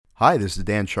Hi, this is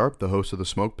Dan Sharp, the host of The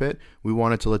Smoke Pit. We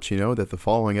wanted to let you know that the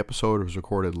following episode was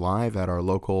recorded live at our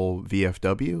local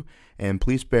VFW, and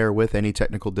please bear with any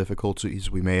technical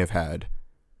difficulties we may have had.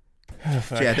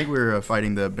 So, I think we were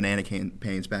fighting the banana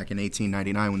campaigns back in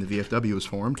 1899 when the VFW was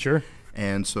formed. Sure.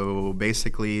 And so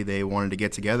basically they wanted to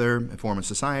get together and form a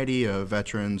society of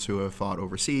veterans who have fought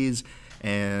overseas,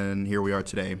 and here we are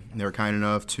today. They were kind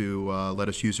enough to let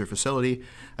us use their facility.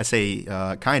 I say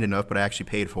kind enough, but I actually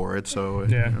paid for it, so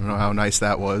yeah. I don't know how nice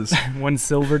that was. $1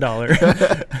 silver dollar.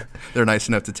 They're nice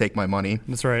enough to take my money.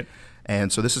 That's right.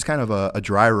 And so this is kind of a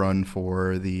dry run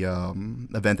for the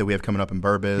event that we have coming up in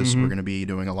Burbis. Mm-hmm. We're going to be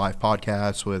doing a live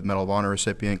podcast with Medal of Honor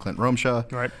recipient Clint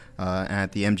Romsha right.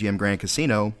 At the MGM Grand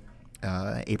Casino,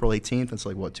 April 18th. That's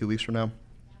like, what, 2 weeks from now?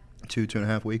 Two and a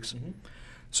half weeks. Mm-hmm.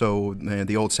 So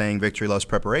the old saying, victory loves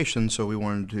preparation, so we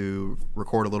wanted to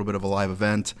record a little bit of a live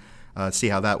event, see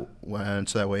how that went,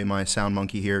 so that way my sound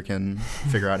monkey here can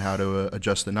figure out how to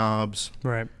adjust the knobs,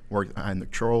 right. work behind the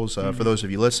controls. For those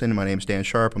of you listening, my name's Dan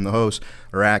Sharp. I'm the host,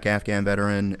 Iraq, Afghan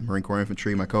veteran, Marine Corps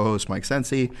Infantry. My co-host, Mike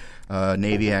Sensi,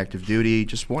 Navy active duty,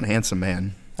 just one handsome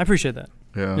man. I appreciate that.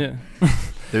 Yeah.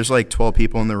 There's like 12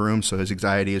 people in the room, so his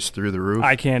anxiety is through the roof.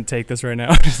 I can't take this right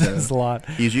now. It's a lot.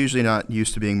 He's usually not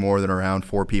used to being more than around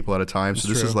 4 people at a time, so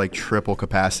this is like triple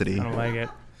capacity. I don't like it.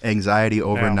 Anxiety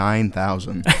over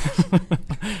 9,000.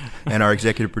 And our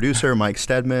executive producer, Mike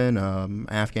Stedman,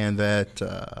 Afghan vet,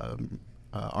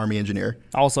 Army engineer.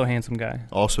 Also handsome guy.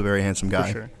 Also very handsome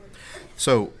guy. For sure.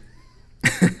 So,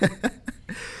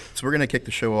 we're going to kick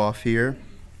the show off here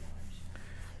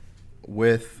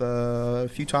with a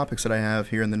few topics that I have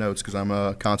here in the notes because I'm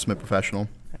a consummate professional.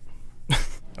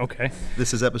 Okay.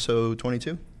 This is episode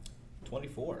 22?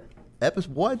 24.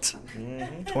 What?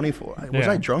 Mm-hmm. 24. Was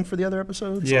I drunk for the other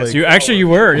episodes? Yes, you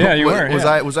were. Yeah, you were.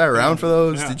 Was I around for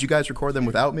those? Yeah. Did you guys record them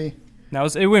without me? No,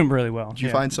 it went really well. Did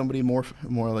you find somebody more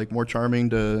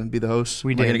charming to be the host?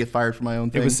 We did. Am I going to get fired for my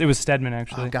own thing? It was Stedman,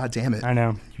 actually. Oh, God damn it. I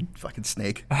know. You fucking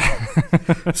snake.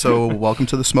 So, welcome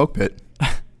to the Smoke Pit.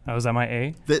 Oh, was that my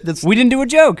A? We didn't do a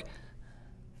joke.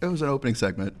 It was an opening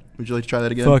segment. Would you like to try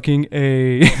that again? Fucking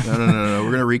A. No.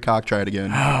 We're going to recock, try it again.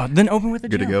 Then open with a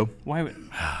joke. Good to go? Why would...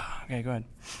 Okay, go ahead.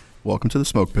 Welcome to the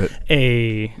Smoke Pit.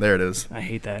 A. There it is. I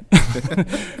hate that.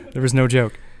 There was no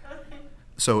joke.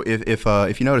 So if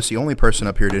you notice, the only person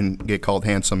up here who didn't get called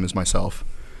handsome is myself.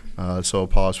 So I'll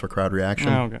pause for crowd reaction.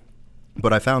 Oh, okay.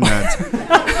 But I found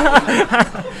that...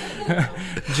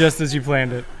 Just as you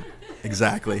planned it.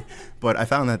 Exactly. But I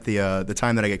found that the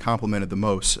time that I get complimented the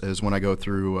most is when I go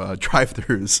through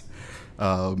drive-thrus.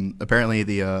 Apparently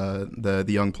the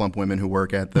young plump women who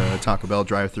work at the Taco Bell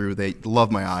drive-thru, they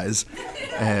love my eyes,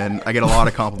 and I get a lot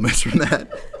of compliments from that.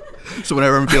 So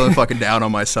whenever I'm feeling fucking down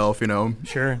on myself,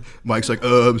 Sure. Mike's like,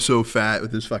 "Oh, I'm so fat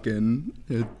with this fucking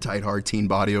tight hard teen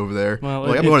body over there." Well,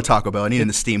 I'm going to Taco Bell. I need an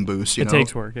esteem boost. It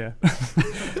takes work, yeah.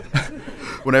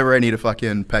 Whenever I need a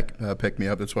fucking pick me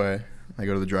up, that's why I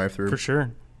go to the drive-thru. For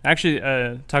sure. Actually,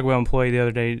 a Taco Bell employee the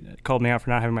other day called me out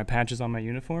for not having my patches on my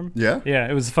uniform. Yeah? Yeah,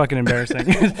 it was fucking embarrassing.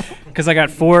 Because I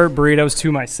got 4 burritos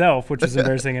to myself, which was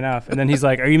embarrassing enough. And then he's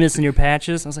like, "Are you missing your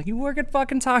patches?" I was like, "You work at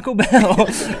fucking Taco Bell."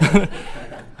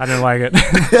 I didn't like it.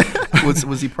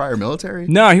 Was he prior military?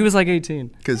 No, he was like 18.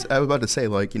 Because I was about to say,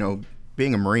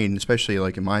 being a Marine, especially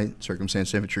in my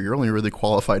circumstance, infantry, you're only really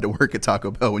qualified to work at Taco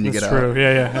Bell when you get out. That's true.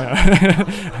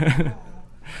 Yeah.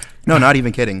 No, not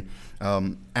even kidding.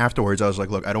 Afterwards, I was like,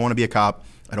 look, I don't want to be a cop.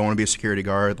 I don't want to be a security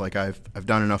guard. I've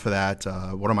done enough of that.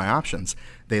 What are my options?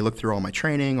 They looked through all my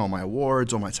training, all my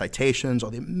awards, all my citations, all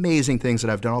the amazing things that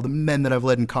I've done, all the men that I've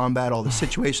led in combat, all the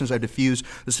situations I've diffused,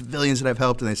 the civilians that I've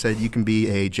helped, and they said, you can be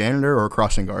a janitor or a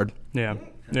crossing guard. Yeah.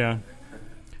 You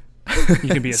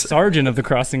can be a sergeant of the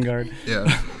crossing guard.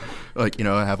 Yeah. I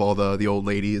have all the old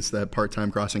ladies, that part-time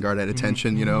crossing guard at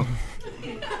attention,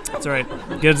 That's right.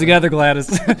 Get it together, Gladys.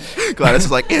 Gladys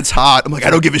is like, "It's hot." I'm like, "I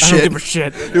don't give a shit. I don't give a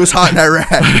shit. It was hot in Iraq."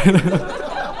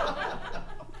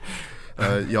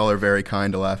 Y'all are very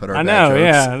kind to laugh at our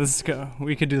bad jokes. Yeah.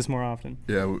 We could do this more often.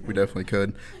 Yeah, we definitely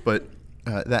could. But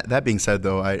that being said,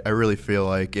 though, I really feel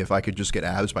like if I could just get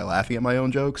abs by laughing at my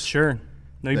own jokes. Sure.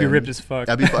 No, you'd be ripped as fuck.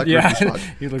 I'd be fucking ripped as fuck.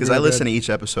 Because I listen to each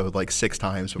episode 6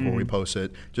 times before we post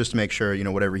it, just to make sure,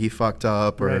 whatever he fucked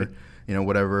up or... Right.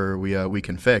 Whatever we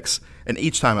can fix. And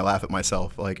each time I laugh at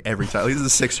myself, every time. This is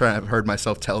the 6th time I've heard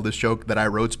myself tell this joke that I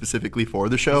wrote specifically for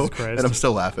the show, and I'm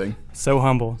still laughing. So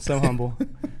humble.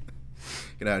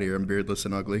 Get out of here, I'm beardless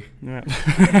and ugly. Yeah.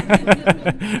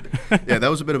 Yeah, that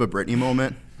was a bit of a Britney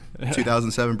moment.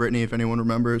 2007 Britney, if anyone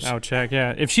remembers. Oh, check,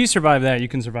 yeah. If she survived that, you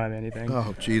can survive anything.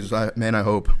 Oh, Jesus, I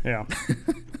hope. Yeah.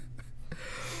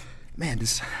 Man,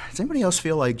 does anybody else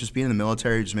feel like just being in the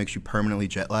military just makes you permanently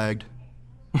jet lagged?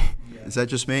 Is that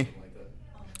just me?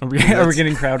 Are we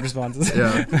getting crowd responses?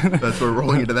 Yeah, that's we're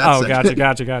rolling into that.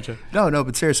 Gotcha. No,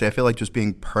 but seriously, I feel like just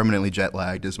being permanently jet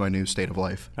lagged is my new state of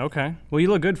life. Okay. Well, you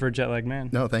look good for a jet lagged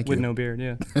man. No, thank you. With no beard,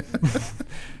 yeah.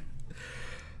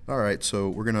 All right, so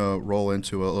we're going to roll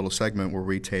into a little segment where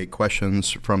we take questions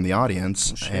from the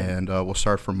audience, and we'll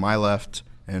start from my left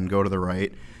and go to the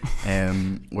right.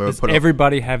 And we'll Does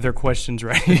everybody have their questions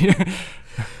ready?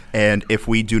 And if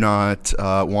we do not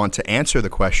want to answer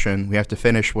the question, we have to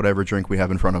finish whatever drink we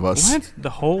have in front of us. What? The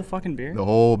whole fucking beer? The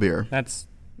whole beer. That's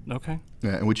okay.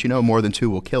 Yeah, which more than 2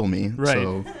 will kill me. Right.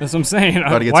 So that's what I'm saying.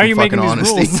 Gotta get Why some are you making fucking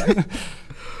these honesty. rules?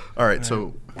 All right,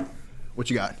 so what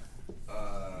you got? What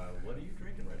are you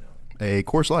drinking right now? A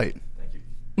Coors Light. Thank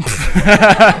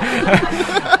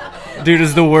you. Dude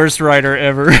is the worst writer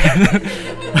ever.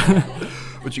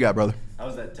 What you got, brother?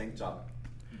 How's that tank top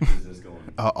business going?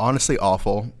 Honestly,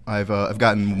 awful. I've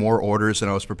gotten more orders than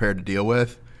I was prepared to deal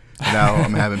with. And now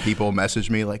I'm having people message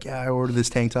me like, "Yeah, I ordered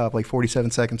this tank top like 47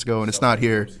 seconds ago, and it's not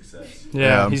here."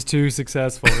 Yeah, he's too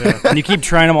successful. Yeah. And you keep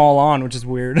trying them all on, which is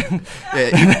weird.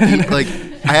 Yeah, like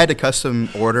I had to custom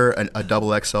order a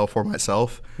double XL for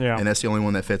myself, Yeah. and that's the only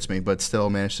one that fits me. But still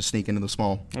managed to sneak into the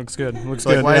small. Looks good. Looks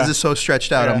Like, good. why yeah. is this so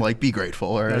stretched out? Yeah. I'm like, be grateful.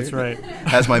 All right. That's right.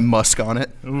 Has my musk on it,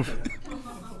 Oof.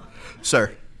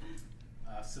 sir.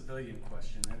 Civilian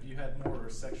question. Have you had more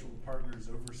sexual partners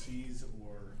overseas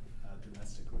or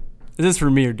domestically? Is this for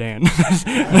me or Dan?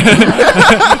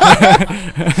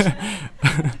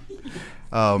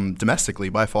 Domestically,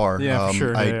 by far. Yeah, for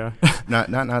sure. Yeah. Not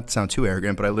to sound too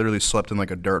arrogant, but I literally slept in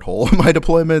like a dirt hole in my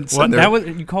deployments. What? And That was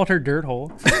you called her dirt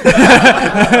hole?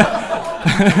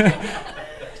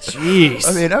 Jeez.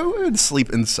 I mean, I would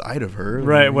sleep inside of her.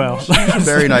 Right. Well, She's a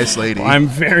very nice lady. I'm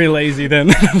very lazy then.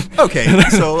 Okay,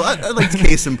 so I'd like to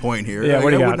case in point here. Yeah, Like, what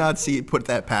do you I got? would not put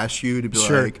that past you to be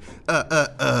Sure. like,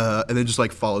 and then just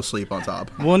like fall asleep on top.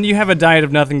 Well, when you have a diet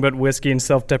of nothing but whiskey and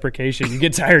self-deprecation, you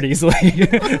get tired easily.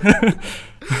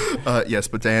 Yes,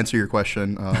 but to answer your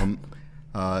question,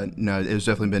 no, it's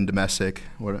definitely been domestic.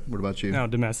 What about you? No,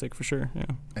 domestic for sure. Yeah.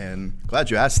 And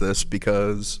glad you asked this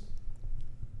because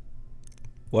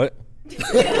What?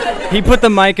 He put the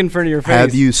mic in front of your face.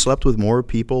 have you slept with more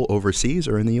people overseas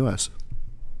or in the U.S.?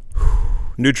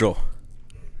 Neutral.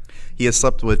 He has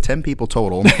slept with 10 people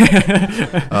total.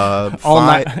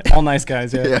 all nice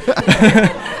guys? Yeah.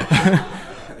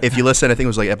 If you listen, I think it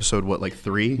was like episode, like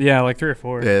 3? Yeah, like 3 or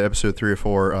 4. Yeah, episode 3 or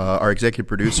 4. Our executive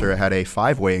producer had a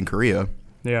 5-way in Korea,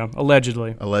 Yeah,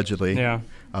 allegedly. allegedly. Yeah.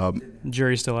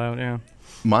 Jury's still out. Yeah.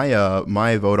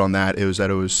 My vote on that is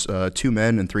that it was 2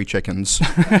 men and 3 chickens.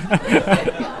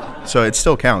 So it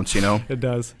still counts, you know? It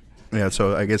does. Yeah,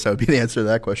 so I guess that would be the answer to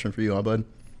that question for you, huh, bud?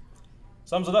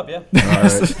 Sums it up, yeah. All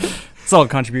right. Solid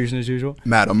contribution as usual.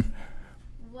 Madam.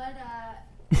 What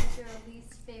is your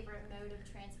least favorite mode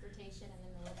of transportation in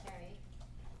the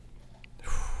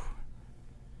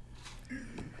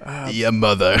military? Yeah,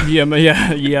 mother.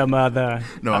 Yeah, mother.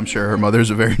 No, I'm sure her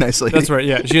mother's a very nice lady. That's right.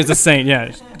 Yeah, she is a saint.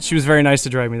 Yeah, she was very nice to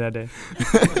drive me that day.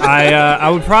 I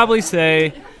would probably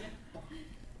say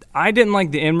I didn't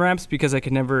like the MRAPs because I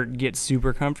could never get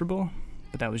super comfortable,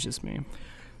 but that was just me.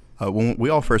 When we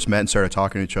all first met and started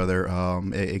talking to each other,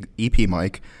 EP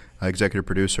Mike, executive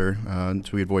producer, so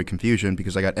we avoid confusion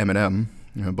because I got M&M,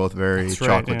 both very That's right,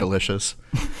 chocolate yeah. delicious.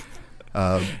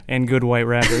 And good white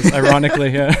rappers, ironically.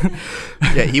 Yeah.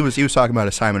 Yeah, he was talking about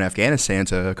his time in Afghanistan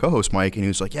to co-host Mike, and he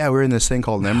was like, "Yeah, we're in this thing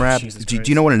called an MRAP. Jesus Do Christ.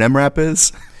 you know what an MRAP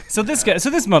is?" So this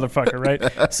motherfucker,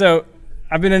 right? So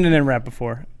I've been in an MRAP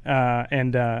before,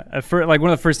 and like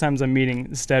one of the first times I'm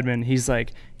meeting Stedman, he's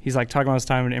like talking about his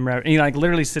time in MRAP, and he like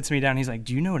literally sits me down. He's like,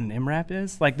 "Do you know what an MRAP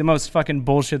is?" Like the most fucking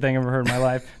bullshit thing I've ever heard in my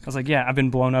life. I was like, "Yeah, I've been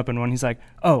blown up in one." He's like,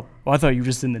 "Oh, well, I thought you were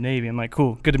just in the Navy." I'm like,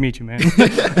 "Cool, good to meet you, man."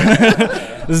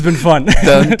 This has been fun.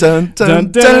 Dun, dun, dun,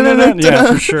 Dun, dun, dun, dun, dun. Yeah,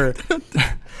 dun. for sure.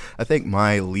 I think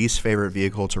my least favorite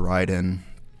vehicle to ride in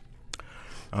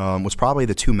was probably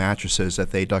the 2 mattresses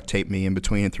that they duct taped me in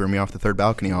between and threw me off the 3rd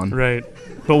balcony on. Right.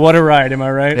 But what a ride, am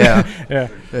I right? Yeah.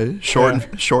 Yeah.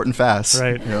 Short and fast.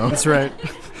 Right. You know? That's right.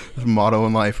 Motto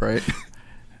in life, right?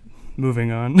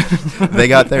 Moving on. They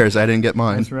got theirs. I didn't get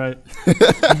mine. That's right.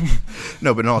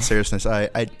 No, but in all seriousness,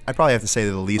 I probably have to say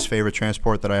that the least favorite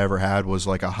transport that I ever had was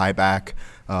like a high back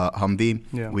Humvee.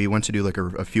 Yeah. We went to do like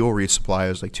a fuel resupply. It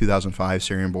was like 2005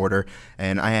 Syrian border,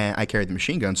 and I carried the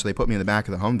machine gun, so they put me in the back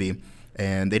of the Humvee.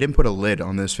 And they didn't put a lid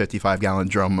on this 55-gallon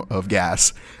drum of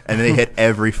gas, and they hit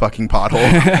every fucking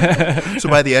pothole. So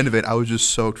by the end of it, I was just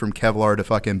soaked from Kevlar to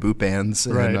fucking boot bands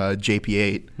and Right.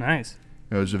 JP8. Nice.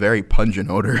 It was a very pungent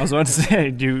odor. I was about to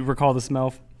say, do you recall the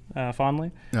smell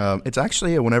fondly? It's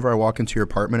actually whenever I walk into your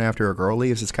apartment after a girl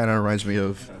leaves, it kind of reminds me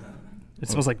of. It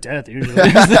smells like death usually.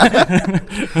 Yeah,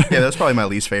 that's probably my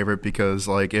least favorite because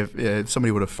like if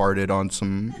somebody would have farted on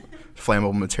some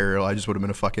flammable material, I just would have been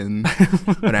a fucking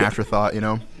an afterthought, you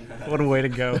know. What a way to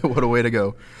go. What a way to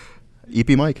go. EP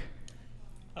Mike.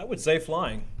 I would say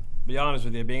flying. Be honest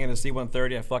with you, being in a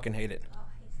C-130, I fucking hate it.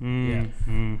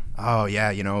 Oh yeah,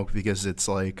 you know, because it's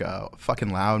like fucking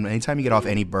loud. Anytime you get off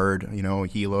any bird, you know,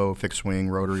 helo, fixed wing,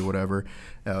 rotary, whatever.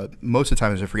 Most of the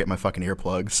times I forget my fucking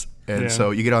earplugs, and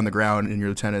so you get on the ground and your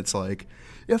lieutenant's like,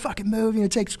 "Yeah, fucking move! You know,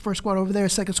 take first squad over there,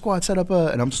 second squad set up a."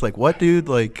 And I'm just like, "What, dude?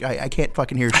 Like, I can't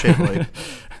fucking hear shit." Like,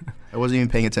 I wasn't even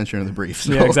paying attention to the brief.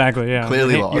 So Yeah, exactly. Yeah,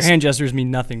 clearly lost. Your hand gestures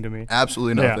mean nothing to me.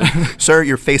 Absolutely Yeah. nothing, sir.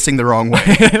 You're facing the wrong way.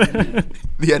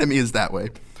 The enemy is that way.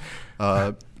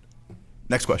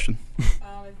 Next question. If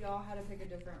y'all had to pick a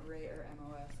different rate or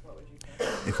MOS, what would you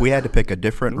pick? If we had to pick a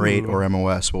different rate or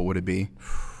MOS, what would it be?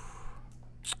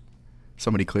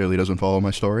 Somebody clearly doesn't follow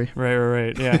my story.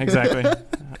 Right. Yeah, exactly.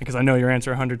 Because I know your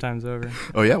answer 100 times over.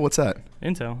 Oh yeah, what's that?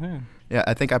 Intel, yeah. Yeah,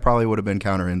 I think I probably would have been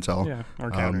counter intel. Yeah,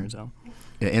 or counter intel.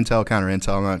 Yeah, intel, counter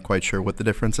intel. I'm not quite sure what the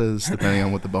difference is, depending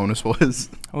on what the bonus was.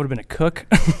 I would have been a cook.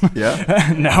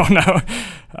 Yeah. No.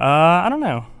 I don't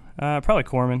know. Probably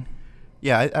corpsman.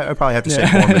 Yeah, I probably have to say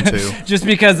corpsman too. Just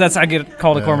because I get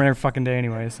called a corpsman every fucking day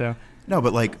anyway. So. No,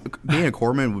 but like being a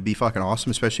corpsman would be fucking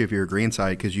awesome, especially if you're a green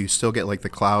side, because you still get like the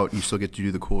clout, you still get to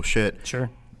do the cool shit. Sure.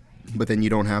 But then you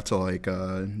don't have to like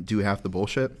do half the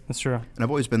bullshit. That's true. And I've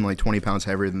always been like 20 pounds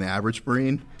heavier than the average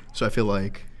Marine, so I feel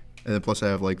like, and then plus I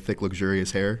have like thick,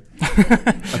 luxurious hair.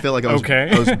 I feel like I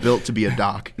was built to be a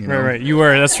doc. You know? Right. You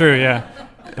were. That's true. Yeah.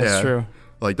 That's true.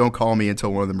 Like, don't call me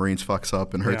until one of the Marines fucks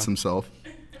up and hurts himself.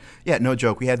 Yeah, no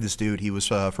joke. We had this dude. He was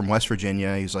from West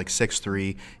Virginia. He's like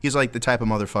 6'3". He's like the type of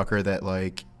motherfucker that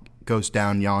like goes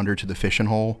down yonder to the fishing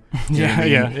hole. You know what I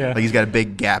mean? Yeah. Like he's got a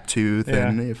big gap tooth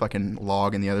and a fucking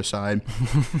log on the other side.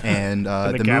 And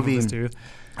the movie,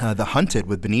 The Hunted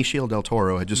with Benicio del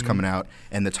Toro had just coming out,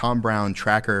 and the Tom Brown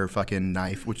tracker fucking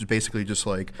knife, which is basically just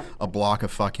like a block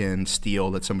of fucking steel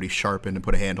that somebody sharpened and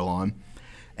put a handle on.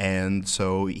 And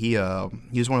so he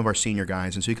was one of our senior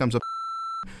guys, and so he comes up.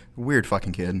 Weird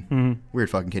fucking kid. Weird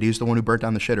fucking kid. He was the one who burnt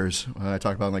down the shitters. I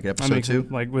talked about in like episode 2.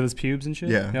 Like with his pubes and shit?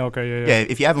 Yeah. Okay, Yeah,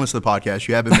 if you haven't listened to the podcast,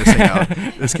 you have been missing out.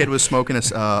 This kid was smoking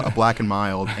a Black and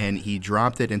Mild, and he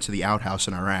dropped it into the outhouse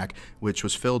in Iraq, which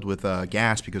was filled with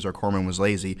gas because our corpsman was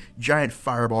lazy. Giant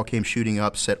fireball came shooting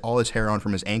up, set all his hair on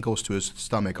from his ankles to his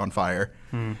stomach on fire.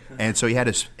 And so he had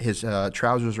his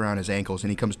trousers around his ankles, and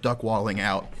he comes duck waddling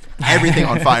out. Everything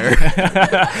on fire.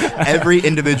 Every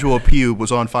individual pube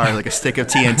was on fire like a stick of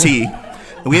TNT.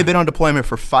 And we had been on deployment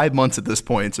for 5 months at this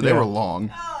point, so they were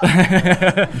long.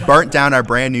 Burnt down our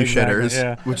brand new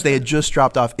shitters, which they had just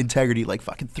dropped off integrity like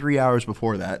fucking 3 hours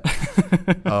before that.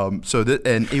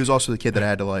 And he was also the kid that I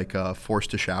had to like force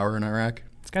to shower in Iraq.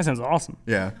 This guy sounds awesome.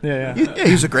 Yeah.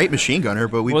 He was a great machine gunner,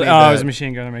 but we. He was a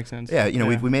machine gunner, makes sense. Yeah,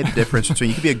 we made the difference between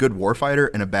you could be a good warfighter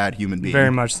and a bad human being.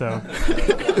 Very much so.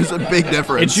 There's a big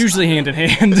difference. It's usually hand in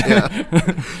hand.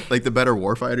 Like the better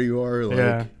warfighter you are,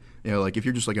 like like if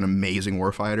you're just like an amazing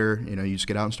warfighter, you just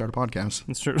get out and start a podcast.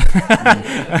 That's true.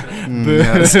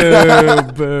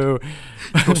 Boo. Boo.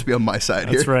 You're supposed to be on my side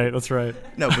here. That's right.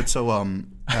 No, but so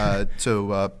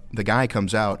the guy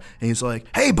comes out and he's like,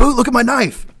 "Hey, Boot, look at my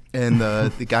knife." And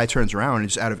the guy turns around and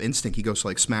just out of instinct, he goes to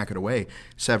like smack it away,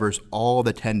 severs all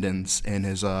the tendons in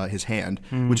his hand,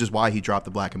 which is why he dropped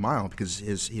the Black and Mild, because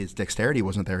his dexterity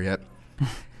wasn't there yet.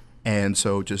 And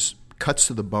so just cuts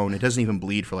to the bone. It doesn't even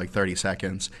bleed for like 30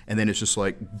 seconds. And then it's just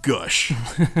like gush.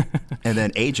 And then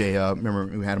AJ, remember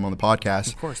we had him on the podcast.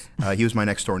 Of course. He was my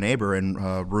next door neighbor and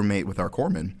roommate with our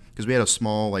corpsman, because we had a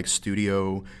small like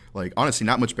studio, like honestly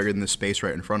not much bigger than this space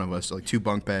right in front of us, like 2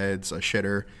 bunk beds, a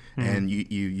shitter, and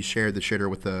you shared the shitter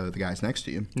with the guys next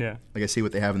to you. Yeah. Like I see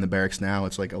what they have in the barracks now.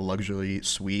 It's like a luxury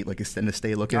suite, like extended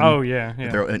stay looking. Oh yeah.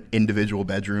 They're in individual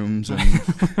bedrooms and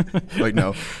like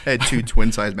no, I had 2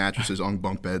 twin size mattresses on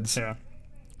bunk beds. Yeah.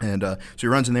 And so he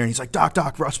runs in there and he's like,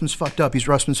 Doc, Russman's fucked up.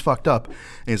 Russman's fucked up. And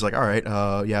he's like, all right,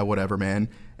 yeah, whatever, man.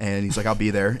 And he's like, I'll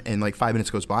be there. And like 5 minutes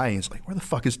goes by and he's like, where the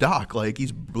fuck is Doc? Like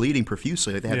he's bleeding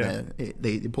profusely. Like,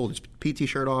 they pulled his PT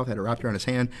shirt off, had it wrapped around his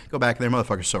hand. Go back there,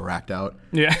 motherfucker's so racked out.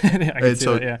 Yeah, I can see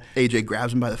that, yeah. AJ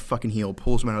grabs him by the fucking heel,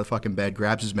 pulls him out of the fucking bed,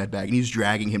 grabs his med bag, and he's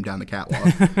dragging him down the catwalk.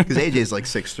 Because AJ's like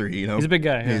 6'3", He's a big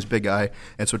guy. Yeah. He's a big guy.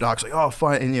 And so Doc's like, oh,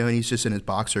 fine. And, and he's just in his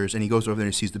boxers. And he goes over there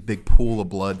and sees the big pool of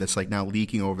blood that's like now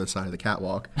leaking over the side of the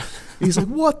catwalk. And he's like,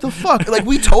 what the fuck? Like,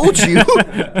 we told you.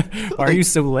 Why are you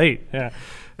so late? Yeah.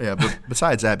 Yeah, but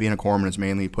besides that, being a corpsman is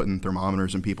mainly putting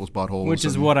thermometers in people's buttholes. Which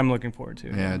is what I'm looking forward to.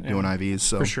 Yeah, doing IVs.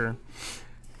 So for sure.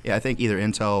 Yeah, I think either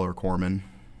Intel or corpsman.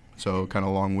 So kind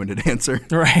of long-winded answer.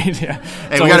 Right. Yeah.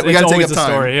 Hey, we got to take up a time.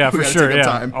 story. Yeah, for sure. Yeah,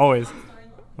 time. always.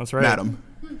 That's right. Madam.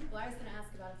 Well, I was going to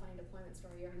ask about a funny deployment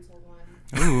story. You haven't told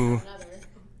one. Ooh. Another.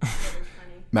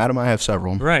 Funny. Madam, I have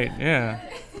several. Right. Yeah.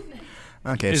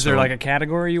 Okay. Is there like a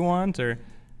category you want, or?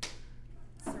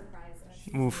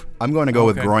 Surprises. Oof. I'm going to go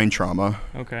with Okay. groin trauma.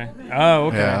 Okay. Oh,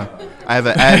 okay. Yeah. I have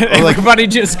like Everybody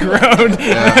just groaned.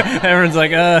 Everyone's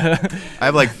like, I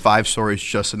have like 5 stories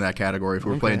just in that category if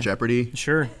we're playing Jeopardy.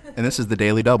 Sure. And this is the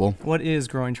daily double. What is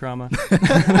groin trauma?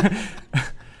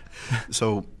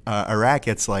 So Iraq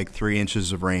gets like 3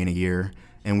 inches of rain a year,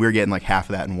 and we're getting like half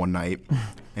of that in one night.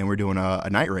 And we're doing a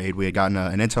night raid. We had gotten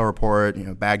an intel report,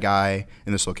 bad guy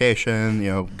in this location,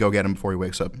 go get him before he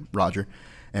wakes up, Roger.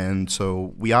 And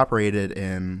so we operated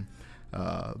in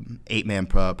 8-man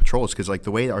patrols because like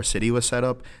the way our city was set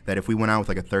up, that if we went out with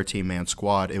like a 13-man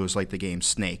squad, it was like the game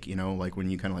Snake, like when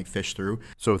you kind of like fish through.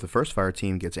 So if the first fire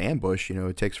team gets ambushed,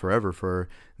 it takes forever for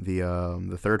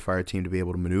the third fire team to be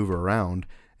able to maneuver around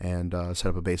and set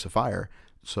up a base of fire.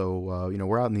 So,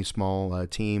 we're out in these small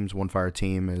teams. One fire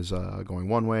team is going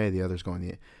one way, the other's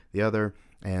going the other.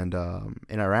 And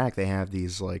in Iraq, they have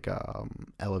these like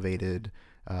elevated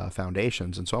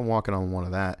foundations. And so I'm walking on one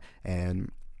of that,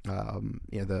 and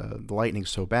the lightning's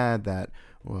so bad that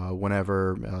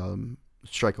whenever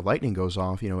strike of lightning goes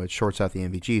off, it shorts out the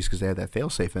NVGs because they have that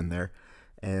failsafe in there.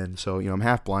 And so, I'm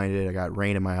half blinded, I got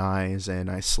rain in my eyes, and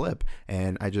I slip,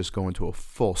 and I just go into a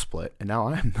full split. And now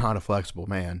I'm not a flexible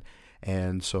man.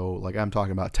 And so, like, I'm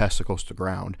talking about testicles to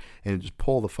ground, and it just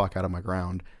pull the fuck out of my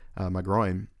groin.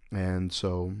 And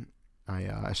so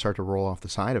I start to roll off the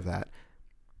side of that.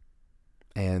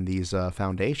 And these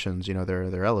foundations,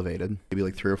 they're elevated, maybe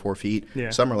like 3 or 4 feet.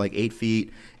 Yeah. Some are like 8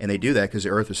 feet, and they do that because the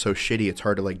earth is so shitty, it's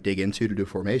hard to like dig into to do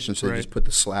formation. So they just put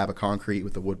the slab of concrete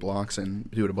with the wood blocks and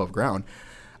do it above ground.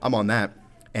 I'm on that,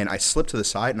 and I slip to the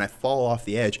side, and I fall off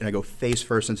the edge, and I go face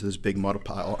first into this big mud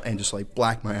pile, and just like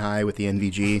black my eye with the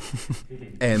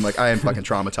NVG, and like I am fucking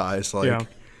traumatized.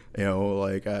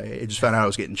 Like, I just found out I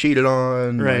was getting cheated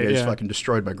on. Right. Like, I just fucking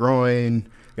destroyed my groin.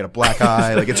 Got a black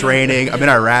eye, like it's raining. I'm in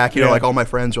Iraq, like all my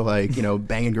friends are like,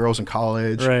 banging girls in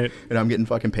college. Right. And I'm getting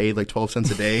fucking paid like 12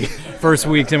 cents a day. First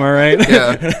week, am I right?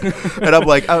 Yeah. And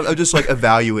I'm just like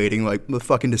evaluating like the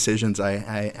fucking decisions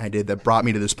I did that brought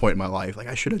me to this point in my life. Like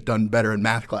I should have done better in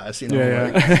math class,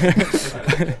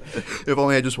 If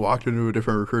only I just walked into a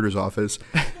different recruiter's office.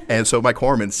 And so my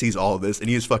corpsman sees all of this, and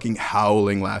he's fucking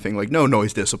howling, laughing, like no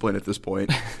noise discipline at this point.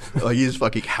 Like he's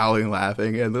fucking howling,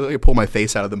 laughing, and I pull my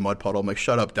face out of the mud puddle. I'm like,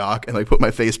 shut up, Doc, and like put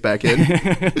my face back in.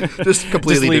 Just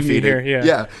completely leave me defeated. here,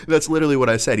 yeah. That's literally what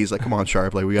I said. He's like, come on,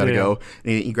 Sharp, like we gotta Yeah. go.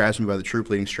 And he grabs me by the troop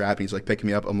leading strap, and he's like picking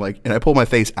me up. I'm like, and I pull my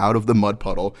face out of the mud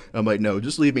puddle. I'm like, no,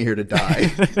 just leave me here to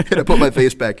die. And I put my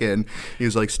face back in. He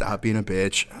was like, stop being a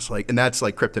bitch. I was like, and that's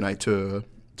like kryptonite to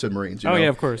Marines. Oh, yeah,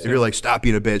 of course, If you're like, stop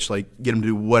being a bitch, like get them to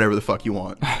do whatever the fuck you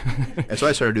want. And so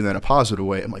I started doing that in a positive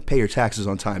way. I'm like, pay your taxes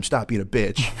on time. Stop being a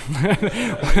bitch.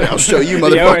 I'll show you,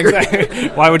 motherfucker. Yeah, exactly.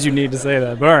 Why would you need to say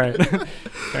that? But all right.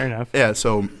 Fair enough. Yeah,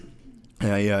 so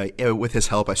with his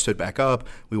help, I stood back up.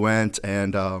 We went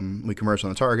and we converged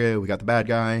on the target. We got the bad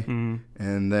guy. Mm-hmm.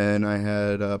 And then I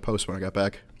had a post when I got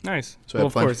back. Nice. So Well, I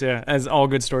of had course, yeah. As all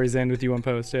good stories end with you on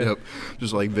post, yeah. Yep.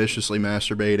 Just like viciously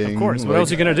masturbating. Of course. What like, else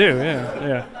are you going to do?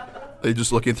 Yeah. They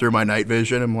just looking through my night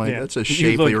vision. I'm like, Yeah. that's a You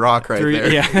shapely look rock right through-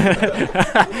 there. Yeah.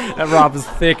 That rock is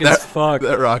thick as fuck.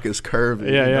 That rock is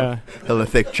curvy. Yeah. Hella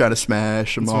thick, trying to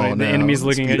smash them That's all right. The now. enemy's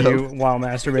looking at Speed you up. while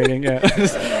masturbating. Yeah.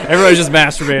 Everybody's just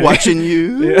masturbating. Watching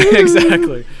you. Yeah,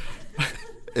 exactly.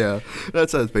 Yeah,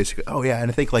 that's basically. Oh yeah, and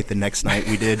I think like the next night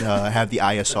we did have the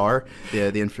ISR,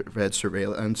 the infrared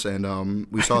surveillance, and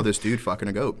we saw this dude fucking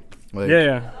a goat. Like,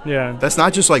 Yeah. That's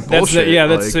not just like That's bullshit.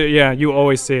 yeah. You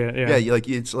always see it. Yeah. Yeah, like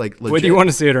it's like legit. Whether you want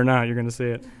to see it or not, you're gonna see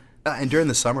it. And during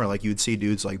the summer, like you'd see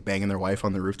dudes like banging their wife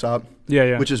on the rooftop.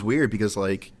 Yeah. Which is weird because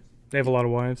like. They have a lot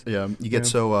of wives. Yeah, you get Yeah.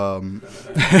 so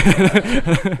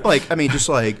like I mean, just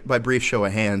like by brief show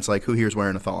of hands, like who here's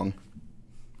wearing a thong?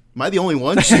 Am I the only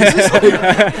one? Jesus.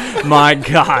 Like, My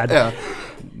God. yeah.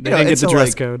 They didn't get the so, dress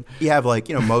like, code. You have like,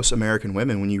 most American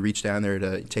women, when you reach down there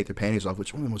to take their panties off,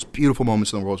 which one of the most beautiful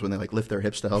moments in the world is when they like lift their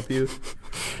hips to help you.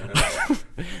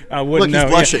 I wouldn't Look, know. he's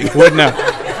blushing. Yeah, wouldn't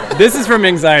know. This is from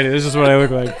anxiety. This is what I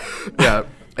look like. Yeah.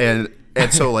 And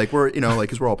And so, like, we're,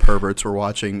 because we're all perverts, we're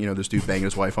watching, this dude banging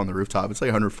his wife on the rooftop. It's like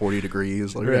 140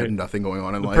 degrees. Like, we Right. had nothing going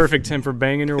on in life. Perfect time for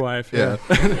banging your wife. Yeah.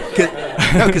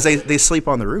 Because they sleep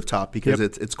on the rooftop because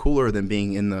Yep. it's cooler than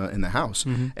being in the house.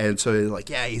 And so they're like,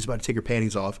 yeah, he's about to take your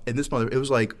panties off. And it was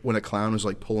like when a clown was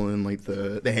like pulling in like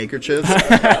the handkerchiefs.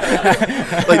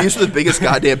 Like, these are the biggest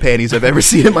goddamn panties I've ever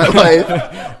seen in my life.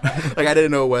 Like, I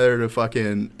didn't know whether to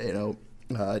fucking,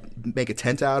 make a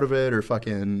tent out of it or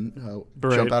fucking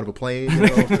Right. jump out of a plane.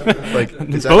 Like,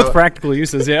 is that Both practical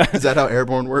uses, yeah. Is that how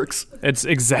airborne works? It's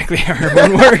exactly how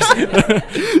everyone works.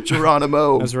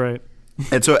 Geronimo. That's right.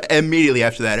 And so immediately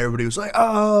after that, everybody was like,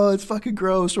 oh, it's fucking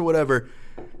gross or whatever.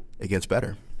 It gets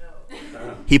better.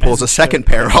 He pulls a second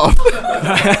pair off.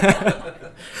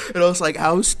 And I was like,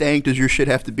 how stank does your shit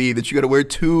have to be that you got to wear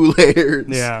 2 layers?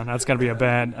 Yeah, that's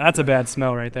a bad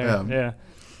smell right there. Yeah.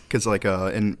 Because, like,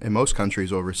 in most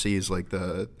countries overseas, like,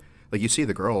 you see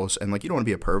the girls, and, like, you don't want to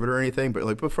be a pervert or anything,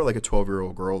 but for, like, a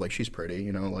 12-year-old girl, like, she's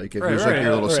pretty, like, if it was, like,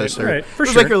 your little sister. Right, If for it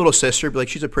was, sure. like, your little sister, but, like,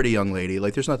 she's a pretty young lady.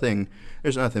 Like, there's nothing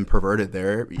perverted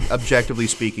there. Objectively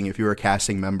speaking, if you were a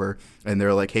casting member, and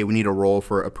they're like, hey, we need a role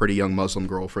for a pretty young Muslim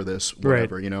girl for this,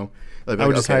 whatever, Like, I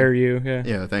would just hire you. Yeah.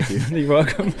 Yeah, thank you. You're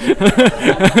welcome.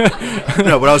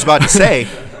 No, what I was about to say,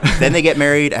 then they get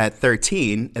married at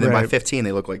 13, and then by Right. 15,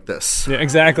 they look like this. Yeah,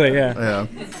 exactly. Yeah.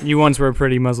 Yeah. You once were a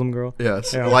pretty Muslim girl.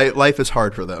 Yes. Yeah. Life is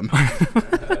hard for them.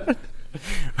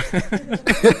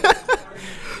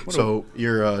 So,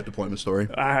 your deployment story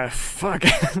Fuck.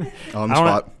 on the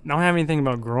spot. I don't have anything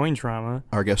about groin trauma.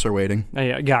 Our guests are waiting. Oh,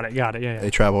 yeah, got it. Yeah. They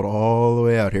traveled all the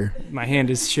way out here. My hand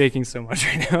is shaking so much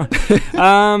right now.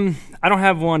 I don't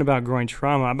have one about groin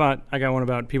trauma. I got one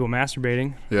about people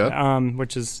masturbating. Yeah.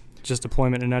 Which is just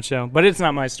deployment in a nutshell. But it's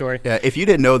not my story. Yeah, if you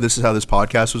didn't know this is how this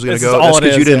podcast was going to This is go, all that's it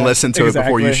because you is, didn't yeah. listen to it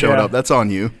before you Exactly, showed yeah. up. That's on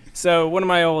you. So one of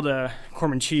my old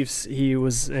corpsman chiefs, he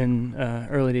was in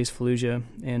early days Fallujah,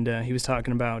 and he was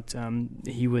talking about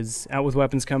he was out with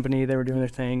weapons company. They were doing their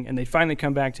thing, and they finally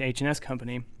come back to H&S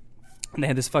company. And they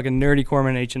had this fucking nerdy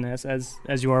corpsman H&S,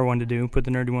 as you are one to do, put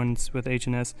the nerdy ones with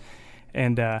H&S.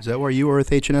 And Is that why you were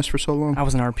with H&S for so long? I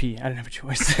was an RP. I didn't have a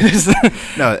choice.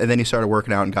 No, and then he started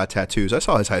working out and got tattoos. I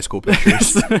saw his high school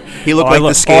pictures. He looked I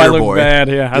like the skater I look boy. bad,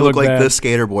 yeah. He looked like bad. the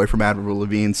skater boy from Avril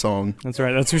Lavigne's song. That's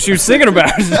right. That's what she was singing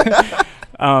about.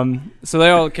 So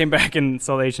they all came back and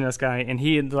saw the H&S guy, and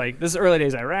he had, like, this is early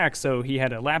days Iraq, so he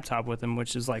had a laptop with him,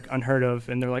 which is, like, unheard of.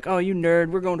 And they're like, oh, you nerd,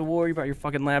 we're going to war, you brought your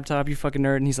fucking laptop, you fucking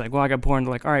nerd. And he's like, well, I got porn.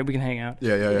 They're like, all right, we can hang out.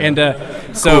 Yeah. And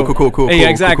so Cool. yeah,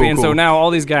 exactly. And so cool. now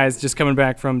all these guys just coming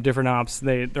back from different ops,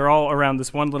 they're all around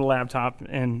this one little laptop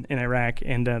in Iraq,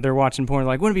 and they're watching porn. They're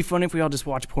like, wouldn't it be funny if we all just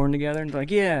watch porn together? And they're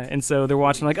like, yeah. And so they're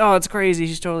watching, like, oh, it's crazy,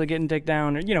 she's totally getting dick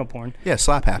down, or porn. Yeah,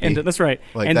 slap happy. And that's right.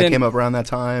 Like, and that then, came up around that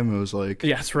time. It was like...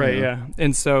 yeah, that's right, yeah.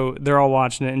 And so they're all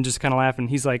watching it and just kind of laughing.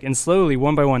 He's like, and slowly,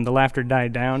 one by one, the laughter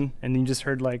died down, and then you just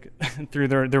heard, like, through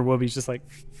their woobies, just like...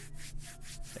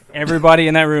 Everybody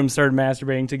in that room started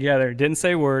masturbating together. Didn't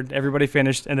say a word. Everybody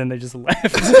finished, and then they just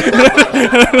left.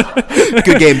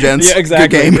 Good game, gents. Yeah,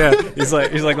 exactly. Good game. Yeah. He's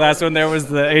like last one there was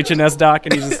the H&S doc,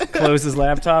 and he just closed his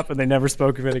laptop, and they never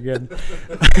spoke of it again.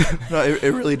 No, it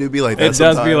really do be like that It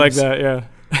does be like sometimes. that, yeah.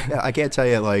 Yeah, I can't tell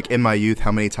you, like, in my youth,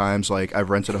 how many times, like, I've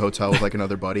rented a hotel with, like,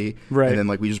 another buddy. Right. And then,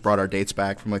 like, we just brought our dates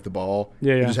back from, like, the ball.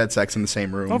 Yeah, We yeah. just had sex in the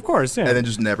same room. Of course, yeah. And then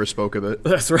just never spoke of it.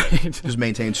 That's right. Just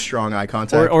maintained strong eye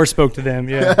contact. Or spoke to them,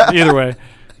 yeah. Either way.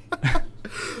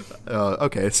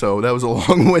 Okay, so that was a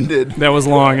long-winded. That was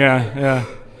long, yeah.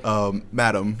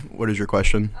 Madam, what is your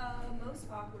question? Most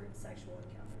awkward sexual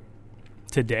encounter.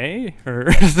 Today?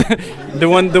 Or the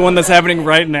one that's happening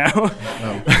right now?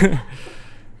 Oh.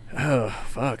 Oh,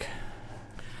 fuck.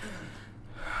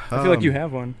 I feel like you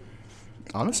have one.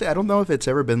 Honestly, I don't know if it's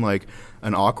ever been, like,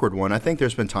 an awkward one. I think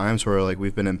there's been times where, like,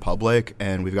 we've been in public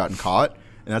and we've gotten caught,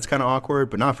 and that's kind of awkward,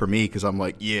 but not for me because I'm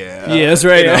like, yeah. Yeah, that's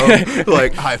right.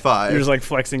 Like, high five. You're just like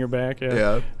flexing your back,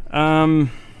 yeah. Yeah.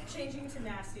 Changing to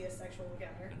nastiest sexual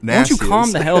encounter. Why don't you Nastiest.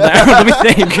 calm the hell down? Let me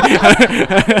think.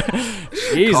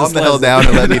 Jesus, Calm the hell Leslie. down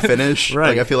and let me finish. Right.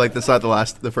 Like, I feel like that's not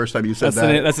the first time you said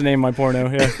that. That's the name of my porno.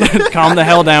 Yeah. Calm the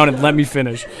hell down and let me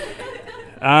finish.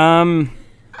 The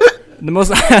most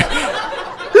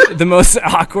the most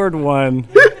awkward one.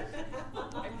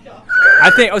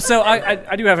 I think. Oh, so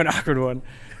I do have an awkward one.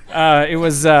 It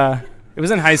was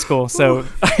in high school. So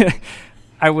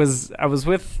I was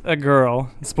with a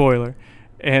girl. Spoiler.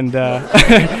 And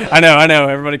I know.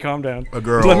 Everybody, calm down. A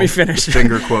girl. Let me finish.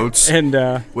 Finger quotes. And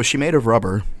Was she made of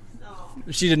rubber?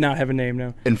 she did not have a name.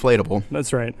 No. Inflatable.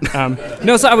 That's right.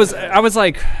 No, so I was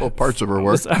like, Well, parts of her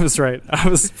work. I was right. I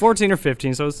was 14 or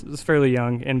 15, so I was fairly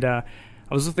young, and I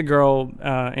I was with a girl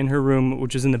in her room,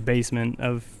 which was in the basement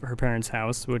of her parents'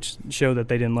 house, which showed that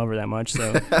they didn't love her that much.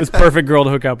 So it was a perfect girl to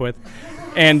hook up with.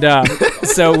 And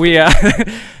so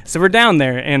we're down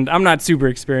there, and I'm not super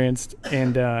experienced,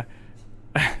 and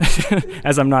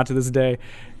as I'm not to this day.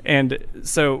 And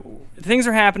so things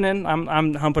are happening.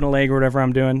 I'm humping a leg or whatever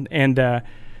I'm doing, and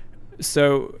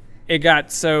so it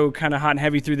got so kind of hot and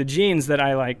heavy through the jeans that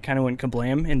I like kind of went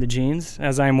kablam in the jeans,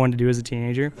 as I am one to do as a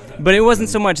teenager. But it wasn't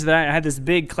so much that I had this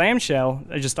big clamshell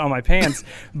just on my pants,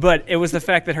 but it was the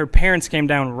fact that her parents came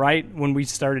down right when we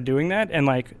started doing that, and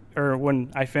or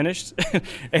when I finished,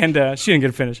 and she didn't get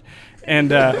to finish,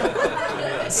 and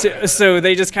so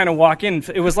they just kind of walk in.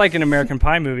 It was like an American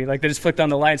Pie movie. Like they just flicked on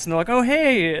the lights and they're like, "Oh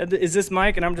hey, is this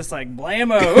Mike?" And I'm just like,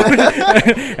 "Blammo!"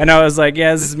 And I was like,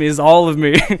 "Yeah, this is me. This is all of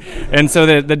me." And so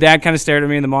the dad kind of stared at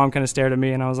me and the mom kind of stared at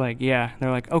me, and I was like, "Yeah." And they're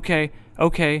like, "Okay."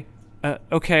 Okay,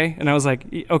 and I was like,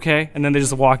 "Okay," and then they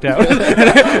just walked out, and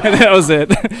that was it.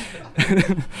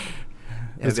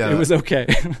 It was okay.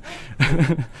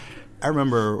 I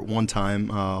remember one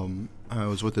time I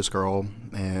was with this girl,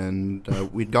 and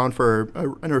we'd gone for a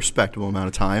respectable amount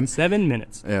of time. 7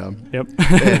 minutes. Yeah.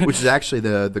 Yep. Which is actually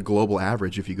the global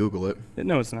average if you Google it.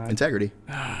 No, it's not. Integrity.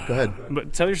 Go ahead.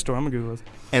 But tell your story. I'm going to Google it.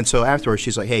 And so afterwards,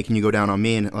 she's like, "Hey, can you go down on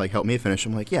me and like help me finish?"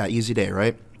 I'm like, "Yeah, easy day,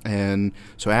 right?" And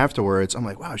so afterwards, I'm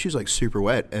like, "Wow, she's like super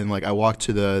wet." And like I walk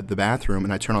to the bathroom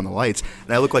and I turn on the lights,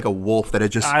 and I look like a wolf that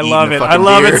had just eaten a fucking I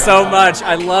love deer. it so much.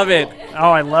 I love it.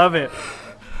 Oh, I love it.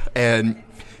 And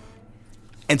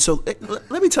so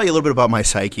let me tell you a little bit about my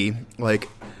psyche. Like,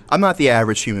 I'm not the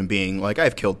average human being. Like,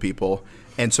 I've killed people.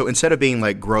 And so instead of being,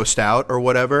 like, grossed out or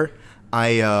whatever,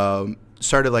 I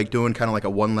started, like, doing kind of like a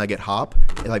one-legged hop,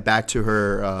 like, back to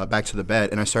the bed.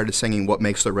 And I started singing What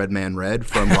Makes the Red Man Red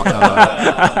from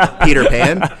Peter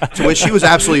Pan, to which she was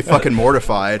absolutely fucking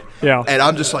mortified. Yeah. And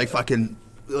I'm just, like, fucking,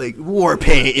 like, war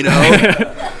paint, you know?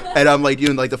 And I'm, like,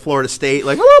 doing, like, the Florida State,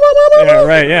 like, yeah,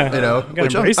 right, yeah. You know, You gotta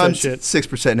which embrace I'm that shit.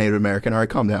 6% Native American. All right,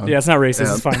 calm down. Yeah, it's not racist.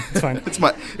 Yeah. It's fine. It's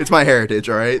fine. It's my heritage.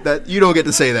 All right, that you don't get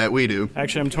to say that. We do.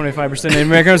 Actually, I'm 25% Native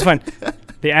American. It's fine.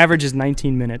 The average is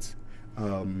 19 minutes.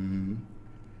 9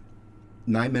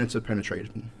 minutes of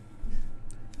penetration.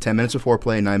 10 minutes of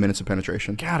foreplay, 9 minutes of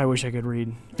penetration. God, I wish I could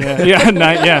read.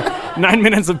 Yeah, 9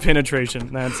 minutes of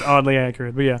penetration. That's oddly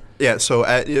accurate, but yeah. Yeah, so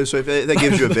if that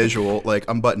gives you a visual, like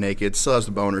I'm butt naked, still has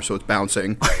the boner, so it's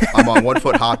bouncing. I'm on 1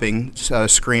 foot hopping,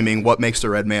 screaming, "What makes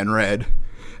the red man red?"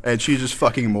 And she's just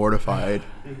fucking mortified.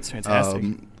 It's fantastic.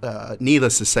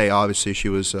 Needless to say, obviously she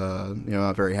was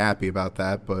not very happy about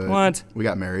that, but What? we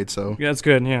got married, so Yeah, that's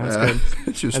good. Yeah, that's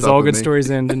good. she was As stuck all with good me.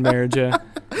 stories end in marriage, yeah.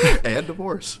 And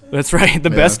divorce. That's right. The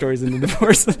best stories end in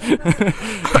divorce. All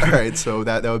right, so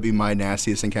that would be my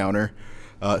nastiest encounter,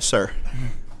 sir.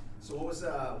 So what went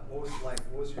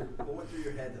through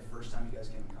your head the first time you guys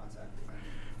came in contact with him?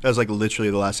 That was like literally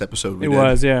the last episode we It did.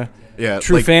 was, yeah. Yeah,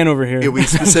 True like, fan over here. Yeah, we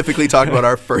specifically talked about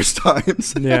our first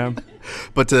times. Yeah.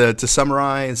 But to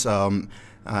summarize,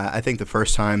 I think the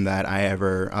first time that I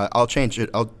ever, I'll change it,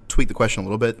 I'll tweak the question a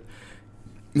little bit.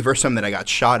 The first time that I got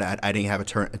shot at, I didn't have a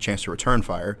chance to return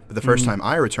fire. But the first time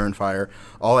I returned fire,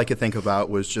 all I could think about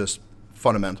was just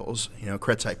fundamentals. You know,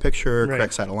 correct sight picture, Right.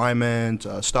 correct sight alignment,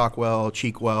 stock well,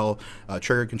 cheek well,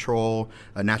 trigger control,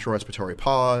 natural respiratory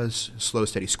pause, slow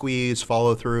steady squeeze,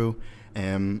 follow through.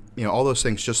 And, all those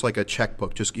things, just like a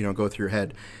checkbook, just, go through your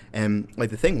head. And, like,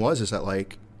 the thing is that,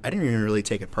 like, I didn't even really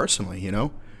take it personally,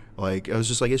 Like, I was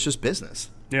just like, it's just business.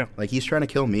 Yeah. Like, he's trying to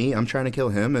kill me, I'm trying to kill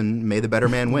him, and may the better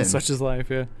man win. Such is life,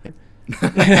 yeah.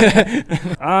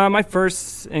 My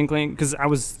first inkling, because I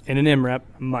was in an MREP,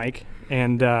 Mike,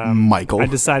 and Michael. I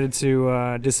decided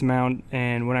to dismount,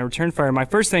 and when I returned fire, my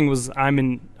first thing was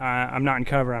I'm not in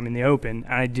cover, I'm in the open.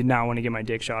 I did not want to get my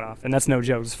dick shot off, and that's no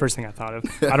joke. It's the first thing I thought of.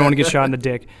 I don't want to get shot in the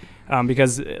dick,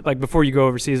 because like before you go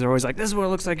overseas, they're always like, "This is what it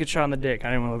looks like, get shot in the dick." I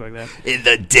didn't want to look like that. In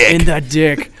the dick. In the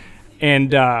dick.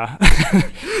 And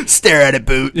Stare at it,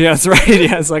 boot. yeah, that's right.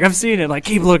 Yeah, it's like I've seen it. Like,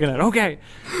 keep looking at it. Okay.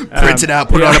 Print it out,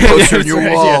 put it on a poster on that's your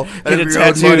right, wall. yeah. Out Get of a your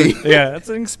own tattoo. money. Yeah, that's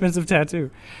an expensive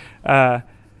tattoo.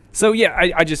 So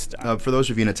yeah, I just For those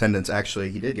of you in attendance,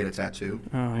 actually, he did get a tattoo.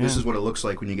 Oh, This yeah. is what it looks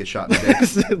like when you get shot in the dick.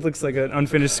 it looks like an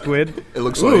unfinished squid. It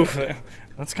looks Oof. like.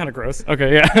 That's kind of gross.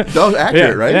 Okay, yeah. That was accurate, yeah,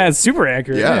 right? Yeah, it's super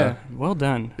accurate. Yeah. Yeah. Well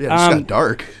done. Yeah, it just got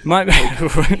dark. My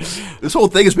This whole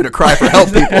thing has been a cry for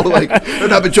help, people. Like, I've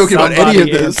not been joking about any of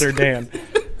Somebody this. answer Dan.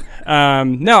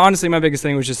 No, honestly, my biggest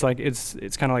thing was just like it's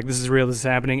kind of like this is real, this is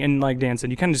happening, and like Dan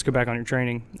said, you kind of just go back on your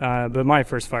training. But my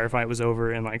first firefight was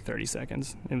over in like 30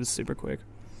 seconds. It was super quick.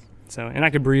 So, and I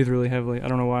could breathe really heavily. I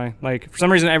don't know why. Like, for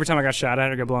some reason, every time I got shot at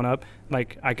or got blown up,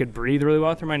 like, I could breathe really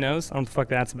well through my nose. I don't know what the fuck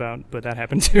that's about, but that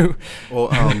happened too. Well,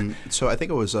 so I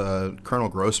think it was Colonel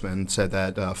Grossman said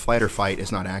that flight or fight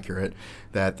is not accurate,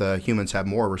 that humans have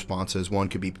more responses. One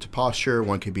could be to posture,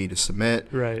 one could be to submit.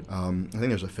 Right. I think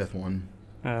there's a fifth one.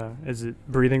 Is it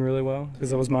breathing really well?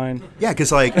 Because that was mine. Yeah,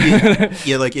 because like,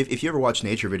 like if you ever watch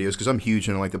nature videos, because I'm huge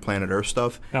into like the planet Earth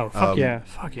stuff. Oh, fuck yeah.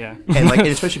 And like, and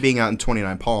especially being out in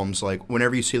 29 Palms, like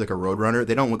whenever you see like a roadrunner,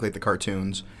 they don't look like the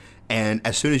cartoons. And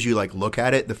as soon as you like look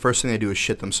at it, the first thing they do is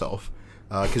shit themselves.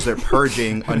 Because they're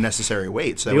purging unnecessary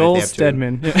weight. So the old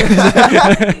Stedman.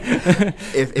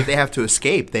 If they have to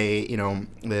escape, they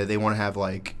want to have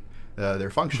like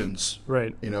their functions,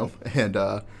 right? And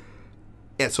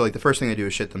yeah, so like the first thing they do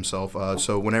is shit themselves.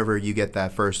 So whenever you get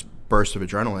that first burst of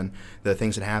adrenaline, the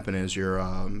things that happen is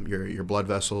your blood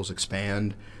vessels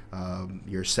expand,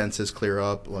 your senses clear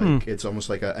up. Like it's almost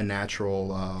like a natural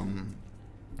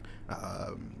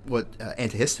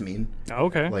antihistamine. Oh,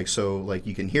 okay. Like so, like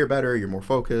you can hear better. You're more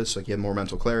focused. Like you have more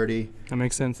mental clarity. That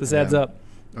makes sense. This adds up.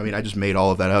 I mean, I just made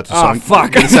all of that out.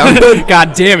 Fuck! Did it sound good?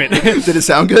 God damn it! Did it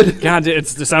sound good? God, it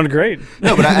sounded great.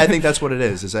 No, but I think that's what it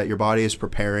is that your body is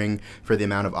preparing for the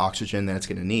amount of oxygen that it's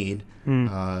going to need.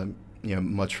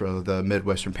 Much for the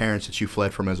Midwestern parents that you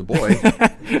fled from as a boy.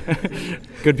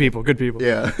 Good people.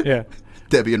 Yeah. Yeah.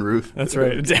 Debbie and Ruth. That's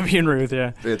right. Debbie and Ruth,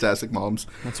 yeah. Fantastic moms.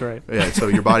 That's right. Yeah, so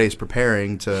your body is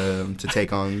preparing to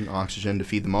take on oxygen to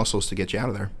feed the muscles to get you out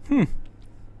of there.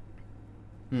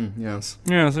 Yes.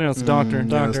 Yes, doctor.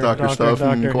 Yes, doctor stuff.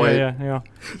 Doctor. Quite. Yeah.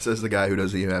 Says the guy who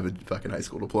doesn't even have a fucking high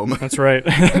school diploma. That's right.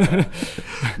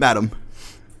 Madam.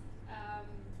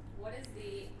 What is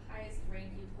the highest rank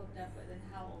you've hooked up with, and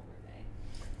how old were they?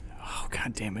 Oh,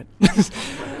 God damn it.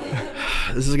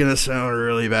 This is going to sound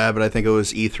really bad, but I think it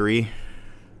was E3.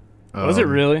 Was it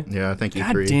really? Yeah, I think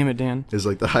God E3. damn it, Dan. Is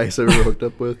like the highest I've ever hooked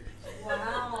up with.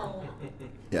 Wow.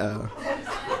 Yeah.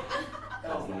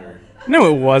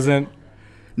 No, it wasn't.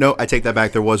 No, I take that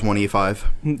back. There was one E5.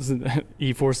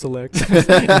 E4 Select.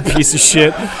 You piece of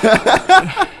shit.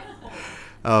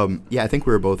 Yeah, I think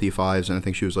we were both E5s, and I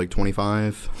think she was like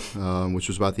 25, which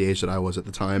was about the age that I was at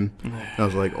the time. And I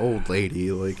was like, old lady,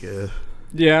 like.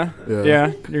 Yeah.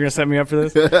 You're gonna set me up for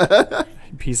this?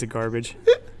 You piece of garbage.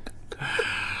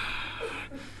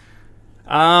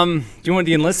 Do you want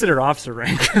the enlisted or officer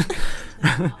rank?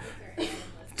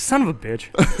 Son of a bitch.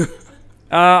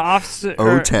 Officer.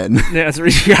 010. Yeah, that's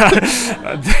right. Yeah.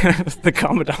 The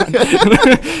Commandant.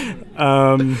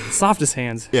 Softest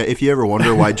hands. Yeah, if you ever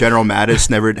wonder why General Mattis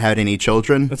never had any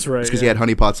children, that's right. It's because he had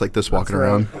honeypots like this walking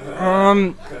around.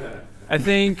 I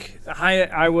think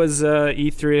I was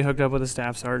E3 hooked up with a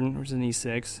staff sergeant, which is an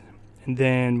E6. And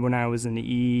then when I was in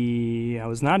I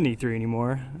was not an E3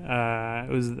 anymore.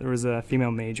 There was a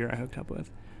female major I hooked up with.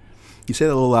 You say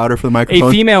that a little louder for the microphone.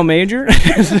 A female major?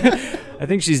 I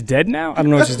think she's dead now. I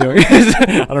don't know what she's doing.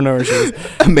 I don't know where she is.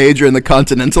 A major in the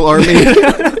Continental Army.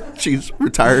 She's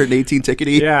retired, 18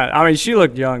 tickety. Yeah, I mean, she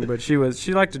looked young, but she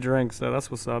liked to drink, so that's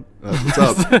what's up. That's what's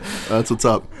up. That's what's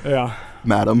up. Yeah.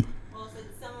 Madam. Well, since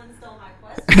someone stole my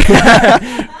question, I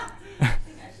think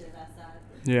I should have asked that.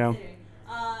 Yeah.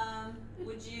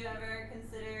 Would you ever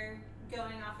consider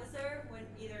going officer,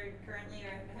 either currently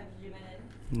or have you been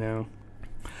in? No.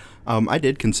 I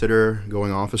did consider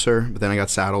going officer, but then I got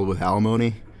saddled with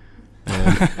alimony.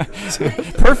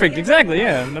 Perfect, exactly,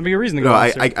 yeah. That'd be a reason to go No,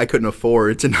 officer. I couldn't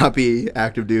afford to not be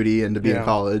active duty and to be in Yeah.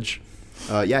 college.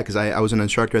 Because I was an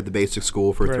instructor at the basic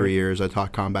school for Right. 3 years. I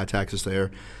taught combat tactics there.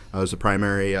 I was the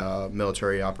primary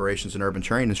military operations and urban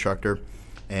terrain instructor.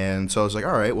 And so I was like,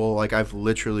 all right, well, like I've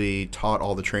literally taught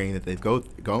all the training that they've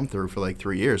gone through for like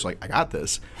 3 years. Like, I got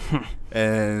this.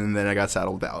 And then I got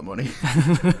saddled with alimony.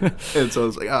 And so I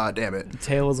was like, damn it.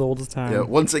 Tale as old as time. Yeah,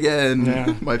 once again,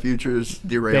 Yeah. my future's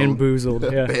derailed. Bamboozled,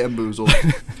 yeah. Bamboozled.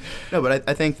 No, but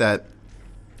I think that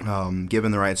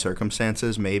given the right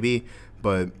circumstances, maybe.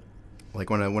 But like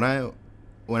when I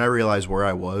realized where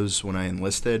I was when I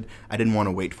enlisted, I didn't want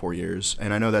to wait 4 years.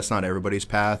 And I know that's not everybody's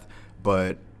path,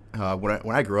 but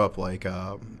when I grew up, like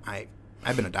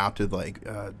I've been adopted like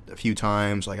a few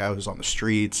times. Like I was on the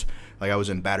streets. Like I was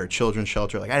in battered children's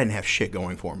shelter. Like I didn't have shit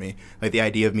going for me. Like the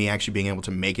idea of me actually being able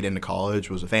to make it into college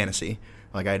was a fantasy.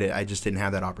 Like I just didn't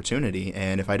have that opportunity.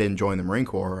 And if I didn't join the Marine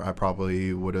Corps, I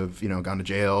probably would have gone to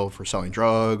jail for selling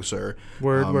drugs or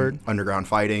underground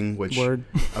fighting, which I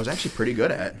was actually pretty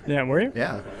good at. Yeah, were you?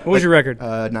 Yeah. What was your record?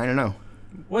 9-0.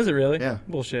 Was it really? Yeah.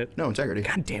 Bullshit. No integrity.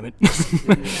 God damn it.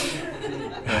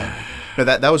 No,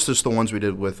 that was just the ones we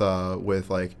did with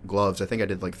like gloves. I think I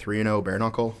did like 3-0 bare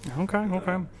knuckle. Okay.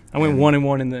 I went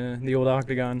 1-1 in the old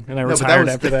octagon, and I but that retired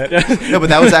was- after that. No, but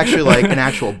that was actually like an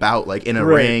actual bout, like in a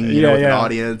Right. ring, you know, with an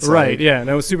audience. Right. like- Yeah.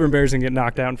 That was super embarrassing getting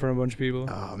knocked out in front of a bunch of people.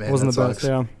 Oh man, Wasn't that the best. sucks.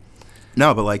 Yeah.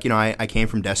 No, but like, you know, I came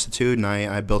from destitute and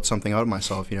I built something out of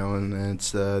myself, you know, and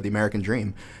it's the American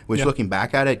dream. Which, Yeah. looking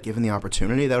back at it, given the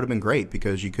opportunity, that would have been great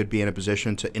because you could be in a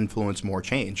position to influence more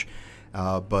change.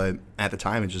 But at the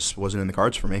time, it just wasn't in the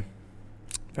cards for me.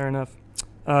 Fair enough.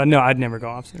 No, I'd never go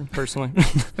officer personally.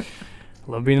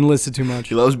 Love being enlisted too much.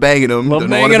 He loves banging them. Love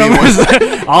doesn't wanna banging be one.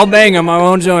 them. I'll bang them. I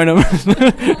won't join them. Tell us about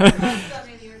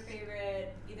maybe your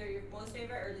favorite, either your most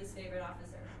favorite or least favorite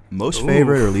officer, Most Ooh.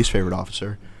 favorite or least favorite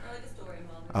officer? or like a story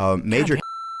moment. Major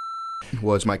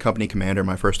was my company commander,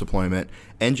 my first deployment.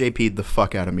 NJP'd the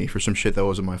fuck out of me for some shit that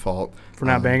wasn't my fault. For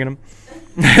not banging them.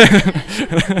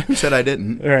 Who said I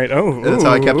didn't? All right. Oh, That's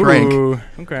how I kept rank.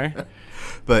 Okay.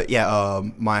 But yeah,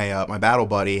 my battle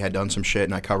buddy had done some shit,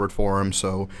 and I covered for him.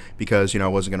 So because, you know, I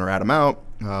wasn't gonna rat him out,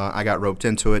 I got roped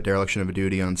into it. Dereliction of a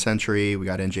duty on Sentry. We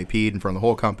got NJP'd in front of the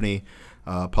whole company.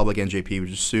 Public NJP,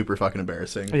 which is super fucking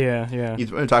embarrassing. Yeah. You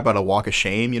want to talk about a walk of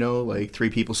shame, you know, like 3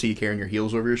 people see you carrying your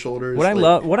heels over your shoulders. What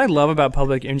I love about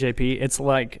public MJP, it's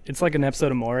like an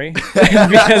episode of Maury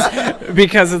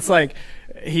because it's like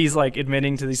he's like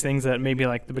admitting to these things that maybe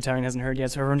like the battalion hasn't heard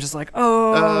yet, so everyone's just like,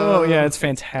 oh yeah, it's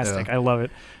fantastic. Yeah. I love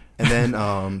it. And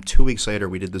then 2 weeks later,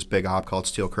 we did this big op called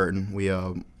Steel Curtain.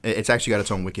 It's actually got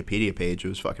its own Wikipedia page. It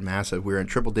was fucking massive. We were in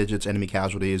triple digits enemy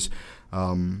casualties.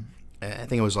 I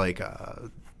think it was like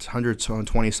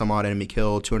 120 some odd enemy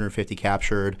killed, 250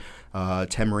 captured,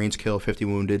 10 Marines killed, 50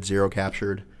 wounded, 0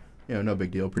 captured. You know, no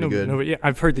big deal. Pretty good. No, but yeah,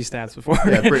 I've heard these stats before.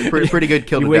 Yeah, pretty good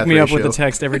kill You to wake death me up ratio. with a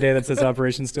text every day that says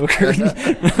Operation Steel Curtain.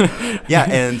 Yeah,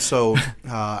 and so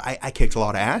I kicked a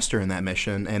lot of ass during that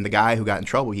mission, and the guy who got in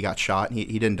trouble, he got shot. He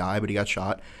didn't die, but he got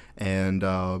shot, and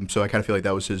so I kind of feel like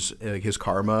that was his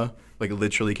karma. Like, it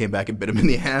literally came back and bit him in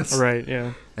the ass. Right.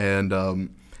 Yeah. And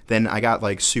then I got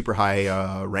like super high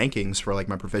rankings for like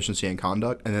my proficiency in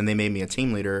conduct, and then they made me a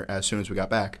team leader as soon as we got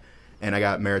back, and I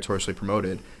got meritoriously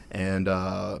promoted. And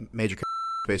Major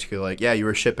basically like, yeah, you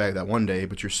were a shitbag that one day,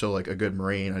 but you're still like a good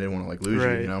Marine. I didn't want to like lose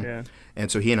you, you know. Yeah. And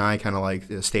so he and I kind of like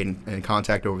stayed in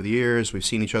contact over the years. We've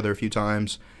seen each other a few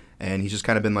times, and he's just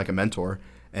kind of been like a mentor.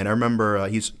 And I remember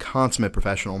he's consummate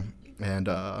professional. And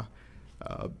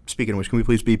speaking of which, can we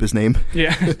please beep his name?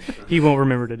 Yeah. He won't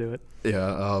remember to do it.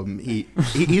 Yeah,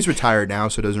 he's retired now,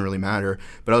 so it doesn't really matter.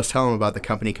 But I was telling him about the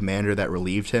company commander that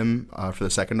relieved him for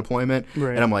the second deployment,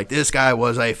 Right. and I'm like, this guy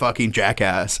was a fucking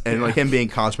jackass, and like him being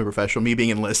consummate professional, me being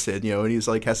enlisted, you know, and he's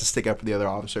like has to stick up for the other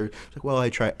officer. It's like, well,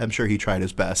 I'm sure he tried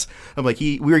his best. I'm like,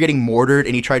 we were getting mortared,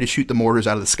 and he tried to shoot the mortars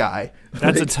out of the sky.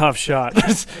 That's a tough shot.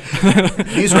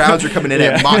 These rounds are coming in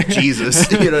at Mach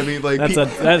Jesus. You know what I mean? Like,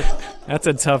 that's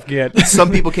a tough get.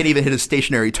 some people can't even hit a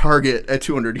stationary target at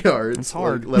 200 yards. It's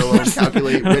hard. Like, let alone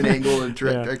calculate wind angle and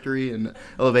trajectory and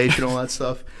elevation, all that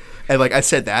stuff. And like I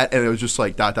said that, and it was just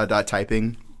like ...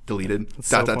 typing, deleted, ...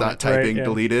 So funny. typing, Right, yeah.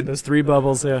 deleted. Those 3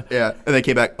 bubbles. Yeah. Yeah, and they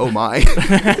came back, oh my. And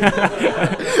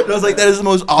I was like, that is the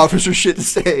most officer shit to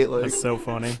say. Like, That's so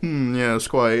funny. yeah, it's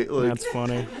quite like That's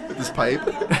funny. this pipe.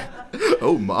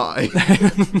 Oh my.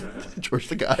 George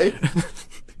the guy.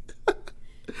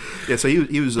 Yeah, so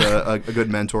he was a good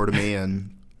mentor to me,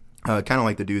 and kind of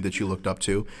like the dude that you looked up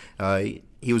to.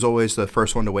 He was always the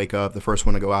first one to wake up, the first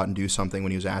one to go out and do something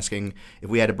when he was asking. If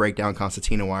we had to break down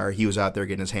Constantina wire, he was out there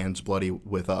getting his hands bloody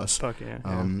with us. Fuck yeah.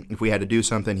 If we had to do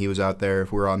something, he was out there.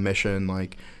 If we were on mission,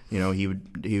 like, you know, he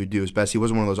would do his best. He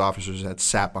wasn't one of those officers that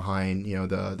sat behind, you know,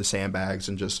 the sandbags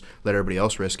and just let everybody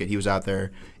else risk it. He was out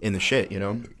there in the shit, you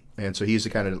know. And so he's the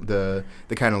kind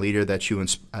of leader that you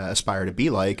aspire to be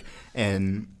like,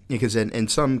 and because in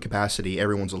some capacity,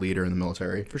 everyone's a leader in the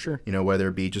military. For sure. You know, whether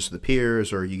it be just the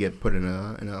peers or you get put in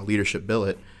a leadership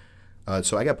billet.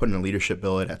 So I got put in a leadership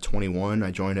billet at 21.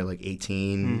 I joined at like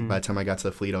 18. Mm-hmm. By the time I got to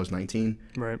the fleet, I was 19.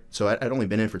 Right. So I'd only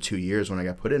been in for 2 years when I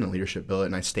got put in a leadership billet,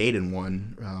 and I stayed in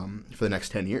one for the next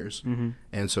 10 years. Mm-hmm.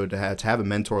 And so to have a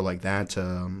mentor like that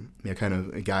to you know, kind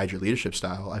of guide your leadership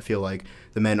style, I feel like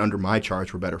the men under my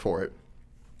charge were better for it.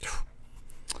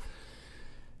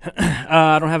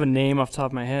 I don't have a name off the top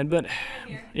of my head, but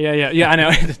yeah, I know.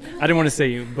 I didn't want to say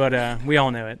you, but we all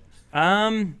know it.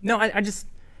 No,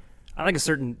 I like a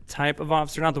certain type of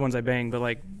officer, not the ones I bang, but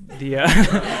like the.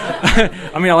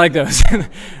 I mean, I like those,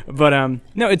 but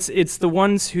no, it's the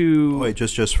ones who. Wait,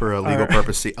 just for a legal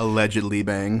purpose, the allegedly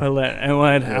bang.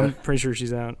 I'm pretty sure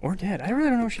she's out or dead. I really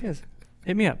don't know where she is.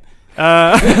 Hit me up.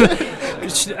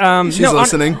 She's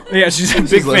listening. Yeah, she's a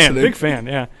big fan. listening. Big fan.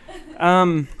 Yeah.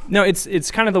 No,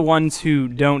 it's kind of the ones who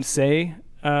don't say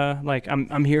like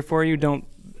I'm here for you, don't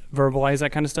verbalize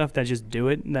that kind of stuff, that just do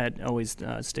it, that always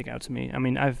stick out to me. I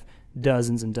mean, I've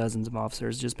dozens and dozens of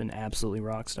officers just been absolutely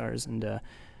rock stars, and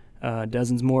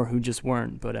dozens more who just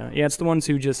weren't. But yeah, it's the ones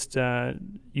who just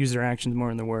use their actions more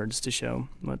than their words to show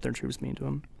what their troops mean to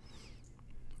them.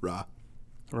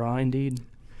 Raw indeed.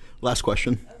 Last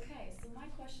question. Okay, so my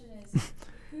question is,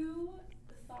 who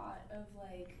thought of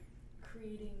like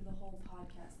creating the whole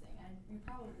podcast thing? And you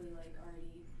probably like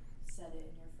already said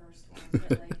it in your first one,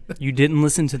 but like You didn't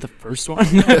listen to the first one?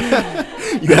 You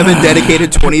haven't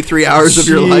dedicated 23 hours of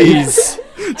your life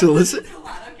to listen?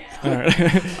 All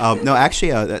right. No,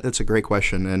 actually, that's a great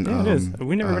question. And Yeah, it is.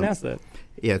 We never been asked that.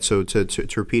 Yeah, so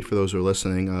to repeat for those who are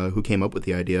listening, who came up with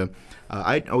the idea,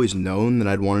 I'd always known that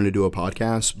I'd wanted to do a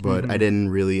podcast, but I didn't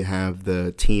really have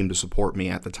the team to support me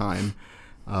at the time.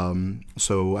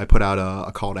 So I put out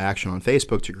a call to action on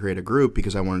Facebook to create a group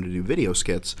because I wanted to do video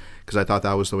skits because I thought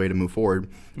that was the way to move forward.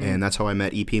 And that's how I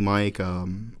met EP Mike,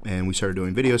 and we started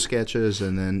doing video sketches,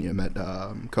 and then met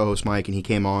co-host Mike, and he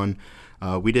came on.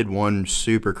 We did one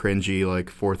super cringy, like,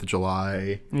 4th of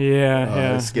July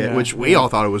skit, which we all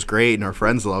thought it was great, and our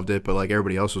friends loved it, but, like,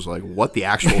 everybody else was like, what the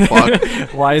actual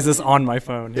fuck? Why is this on my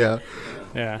phone? Yeah.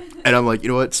 Yeah. And I'm like, you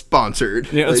know what?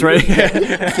 Sponsored. Yeah, that's right.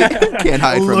 Can't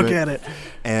hide from it. Look at it.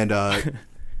 And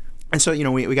so,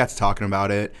 we got to talking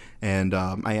about it, and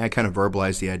I kind of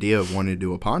verbalized the idea of wanting to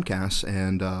do a podcast,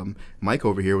 and Mike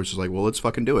over here was just like, well, let's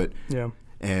fucking do it. Yeah.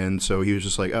 And so he was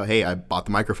just like, oh, hey, I bought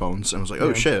the microphones. And I was like,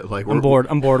 oh, shit. Like, I'm bored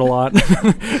a lot.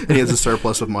 And he has a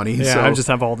surplus of money. Yeah, so. I just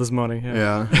have all this money.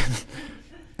 Yeah.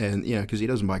 And, because he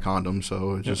doesn't buy condoms,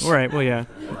 so it just... Right, well, yeah.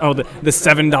 Oh, the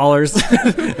 $7.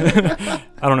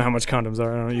 I don't know how much condoms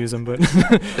are. I don't use them, but...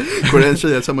 But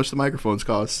actually, that's how much the microphones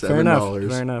cost, $7.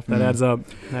 Fair enough. That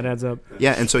adds up.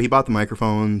 Yeah, and so he bought the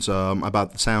microphones. I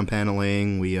bought the sound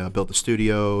paneling. We built the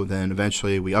studio. Then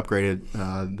eventually we upgraded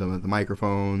the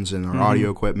microphones and our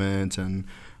audio equipment and...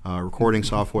 recording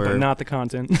software, but not the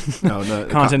content. No, the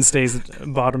content stays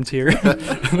bottom tier.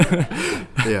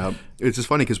 Yeah, it's just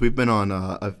funny because we've been on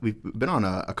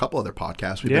a couple other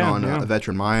podcasts. We've been on A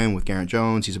Veteran Mind with Garrett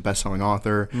Jones. He's a best-selling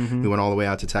author. We went all the way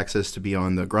out to Texas to be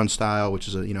on the Grunt Style, which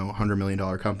is a $100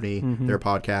 million company. Their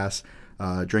podcast,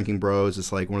 Drinking Bros.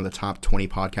 It's like one of the top 20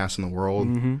 podcasts in the world.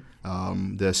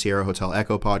 The Sierra Hotel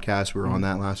Echo podcast. We were on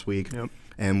that last week. Yep.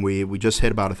 And we just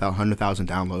hit about 100,000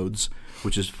 downloads,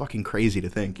 which is fucking crazy to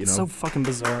think, It's so fucking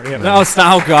bizarre. Yeah. No,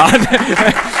 stop, God.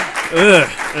 Ugh.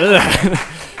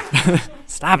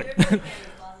 Stop it.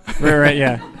 Right,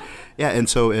 yeah. Yeah, and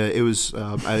so it was,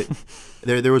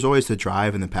 there was always the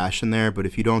drive and the passion there, but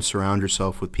if you don't surround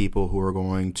yourself with people who are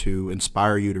going to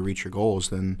inspire you to reach your goals,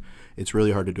 then it's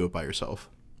really hard to do it by yourself.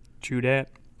 True that.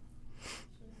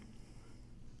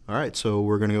 All right, so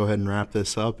we're going to go ahead and wrap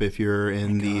this up. If you're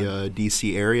in the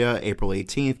D.C. area, April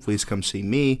 18th, please come see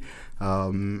me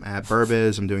at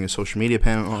Burbiz. I'm doing a social media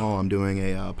panel. I'm doing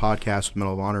a podcast with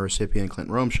Medal of Honor recipient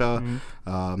Clinton Romshaw,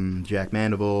 Jack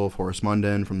Mandeville, Forrest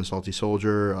Munden from The Salty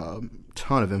Soldier,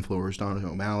 ton of influencers, Donovan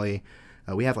O'Malley.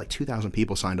 We have like 2,000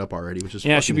 people signed up already, which is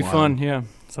it should be wild. fun. Yeah,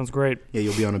 sounds great. Yeah,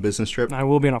 you'll be on a business trip. I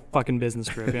will be on a fucking business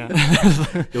trip. Yeah,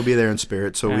 you'll be there in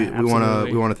spirit. So we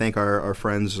want to thank our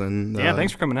friends and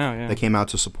thanks for coming out. Yeah, they came out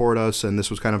to support us, and this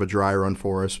was kind of a dry run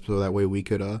for us, so that way we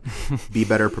could be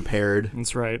better prepared.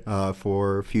 That's right.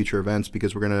 For future events,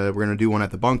 because we're gonna do one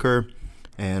at the bunker,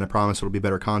 and I promise it'll be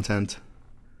better content.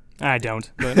 I don't,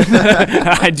 but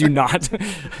I do not.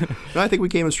 No, I think we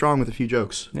came in strong with a few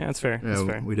jokes. Yeah, that's fair. That's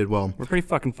fair. We did well. We're pretty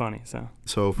fucking funny, so.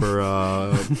 So for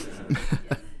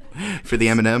for the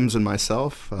M&Ms and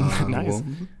myself, nice.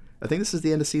 I think this is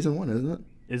the end of season 1, isn't it?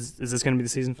 Is this going to be the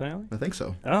season finale? I think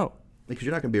so. Oh, because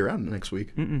you're not going to be around next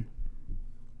week. Mm-mm.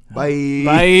 Bye.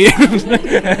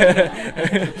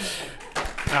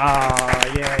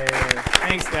 Oh, yay!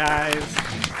 Thanks, guys.